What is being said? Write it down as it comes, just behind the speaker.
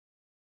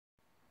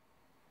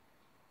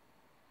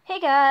Hey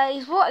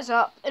guys, what is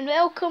up and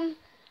welcome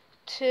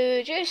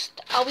to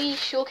just a wee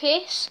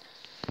showcase.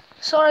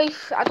 Sorry,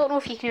 I don't know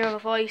if you can hear my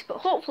voice, but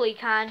hopefully you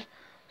can.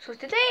 So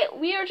today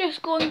we are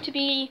just going to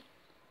be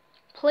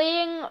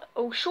playing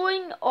or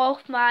showing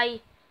off my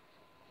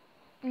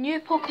new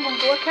Pokemon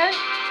Go account.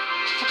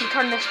 I can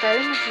turn this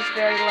down, this is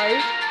very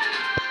loud.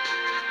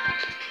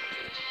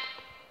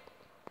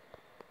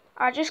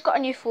 I just got a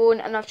new phone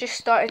and I've just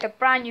started a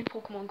brand new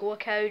Pokemon Go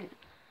account.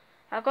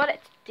 I got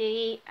it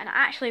today and I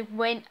actually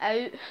went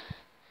out.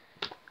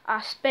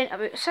 I spent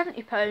about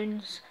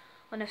 £70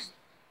 on this.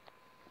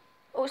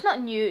 Oh, it's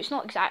not new, it's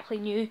not exactly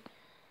new.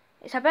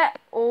 It's a bit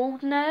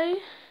old now.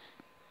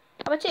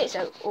 I would say it's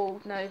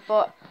old now,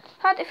 but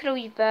I've had it for a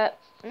wee bit.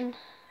 We're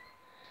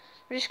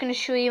just going to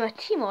show you my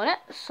team on it.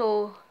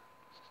 So,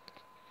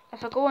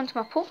 if I go onto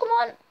my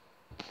Pokemon,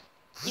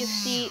 you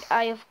see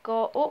I have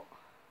got... Oh,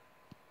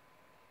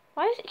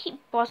 why does it keep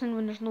buzzing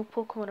when there's no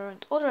Pokemon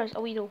around? Oh, there is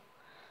a Weedle.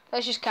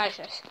 Let's just catch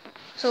this.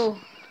 So,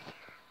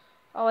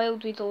 a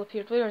wild Weedle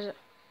appeared. Where is it?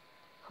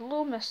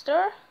 Hello,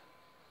 mister.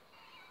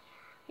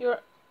 You're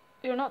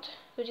not.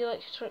 Would you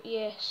like to try?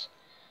 Yes.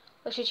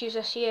 Let's just use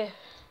this, yeah.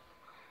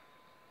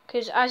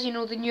 Because as you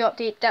know, the new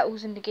update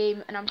Dittle's in the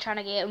game, and I'm trying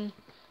to get him.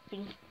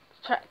 Been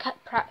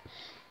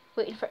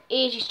waiting for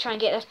ages to try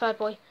and get this bad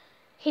boy.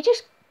 He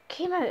just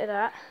came out of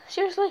that.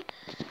 Seriously,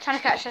 trying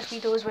to catch this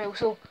video as well.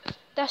 So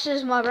this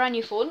is my brand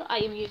new phone I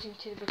am using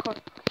to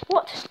record.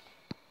 What?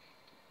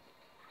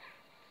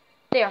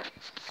 There,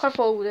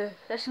 purple.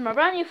 This is my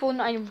brand new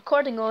phone I am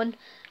recording on.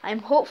 I'm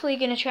hopefully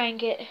gonna try and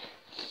get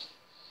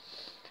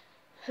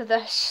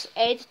this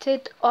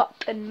edited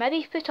up and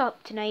maybe put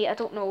up tonight. I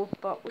don't know,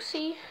 but we'll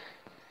see.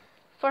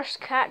 First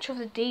catch of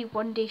the day,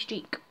 1 day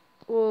streak.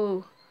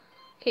 Whoa.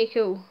 Okay,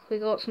 cool. We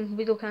got some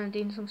Weedle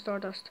Candy and some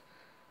Stardust.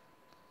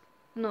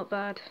 Not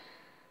bad.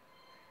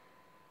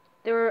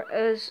 There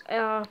is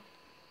a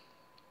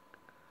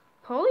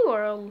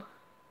Poliwhirl.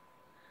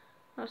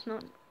 That's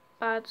not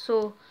bad.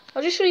 So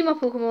I'll just show you my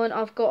Pokemon.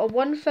 I've got a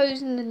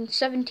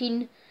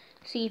 1017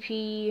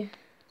 CP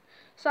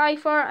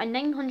Cypher, a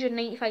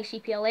 995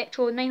 CP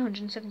Electro,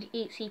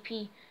 978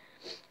 CP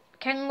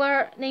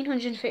Kingler,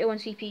 931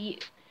 CP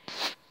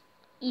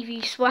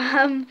Eevee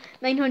Swam,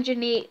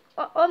 908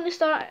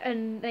 Omnistar,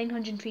 and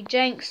 903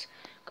 Jinx.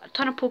 Got a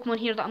ton of Pokemon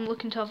here that I'm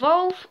looking to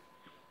evolve,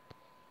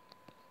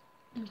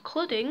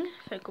 including,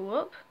 if I go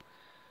up,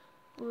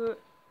 where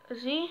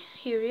is he?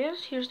 Here he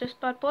is. Here's this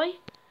bad boy.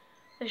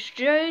 This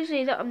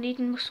Drowsy that I'm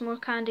needing some more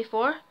candy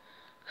for.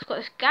 I've got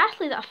this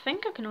Ghastly that I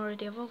think I can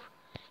already evolve.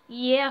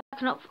 Yeah, I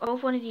can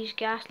evolve one of these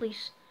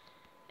Ghastlies.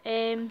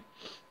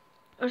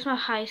 Where's my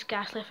highest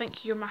Ghastly? I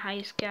think you're my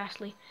highest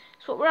Ghastly.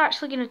 So what we're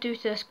actually going to do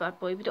to this bad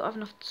boy, we don't have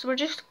enough, so we're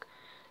just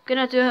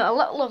going to do a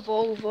little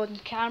evolve on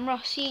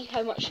camera, see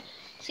how much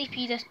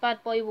CP this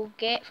bad boy will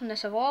get from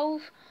this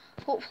evolve.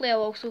 Hopefully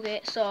I'll also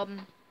get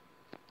some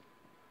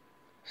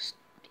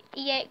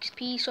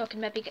EXP so I can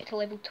maybe get to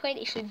level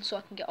 20 soon so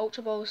I can get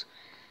Ultra Balls.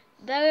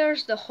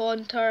 There's the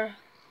Haunter,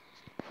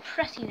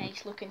 pretty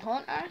nice looking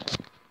Haunter,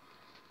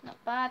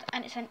 not bad,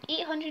 and it's an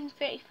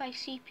 835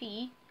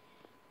 CP,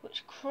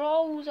 which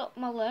crawls up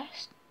my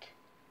list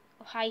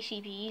of high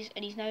CPs,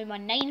 and he's now my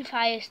 9th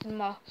highest in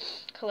my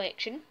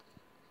collection.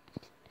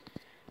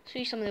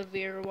 See some of the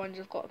rarer ones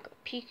I've got. I've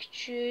got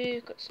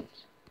Pikachu, got some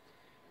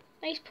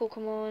nice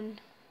Pokemon.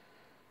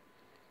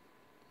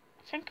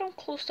 I think I'm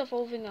close to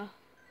evolving a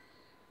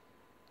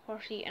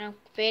Horsey, and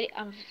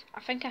I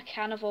think I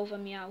can evolve a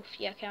Meowth.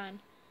 Yeah, I can.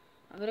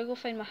 I'm gonna go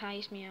find my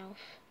highest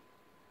Meowth,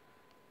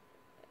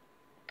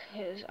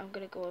 because I'm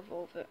gonna go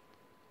evolve it.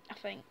 I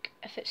think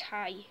if it's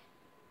high,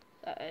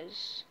 that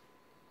is.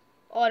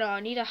 Oh no,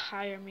 I need a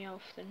higher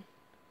Meowth than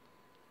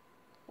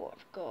what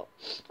I've got.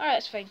 Alright,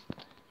 that's fine.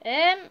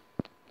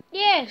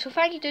 Yeah, so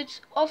thank you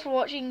dudes all for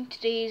watching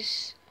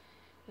today's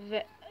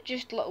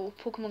just little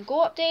Pokemon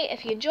Go update.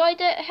 If you enjoyed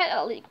it, hit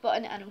that like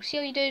button and I'll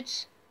see you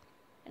dudes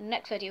in the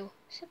next video.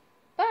 So,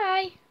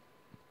 bye!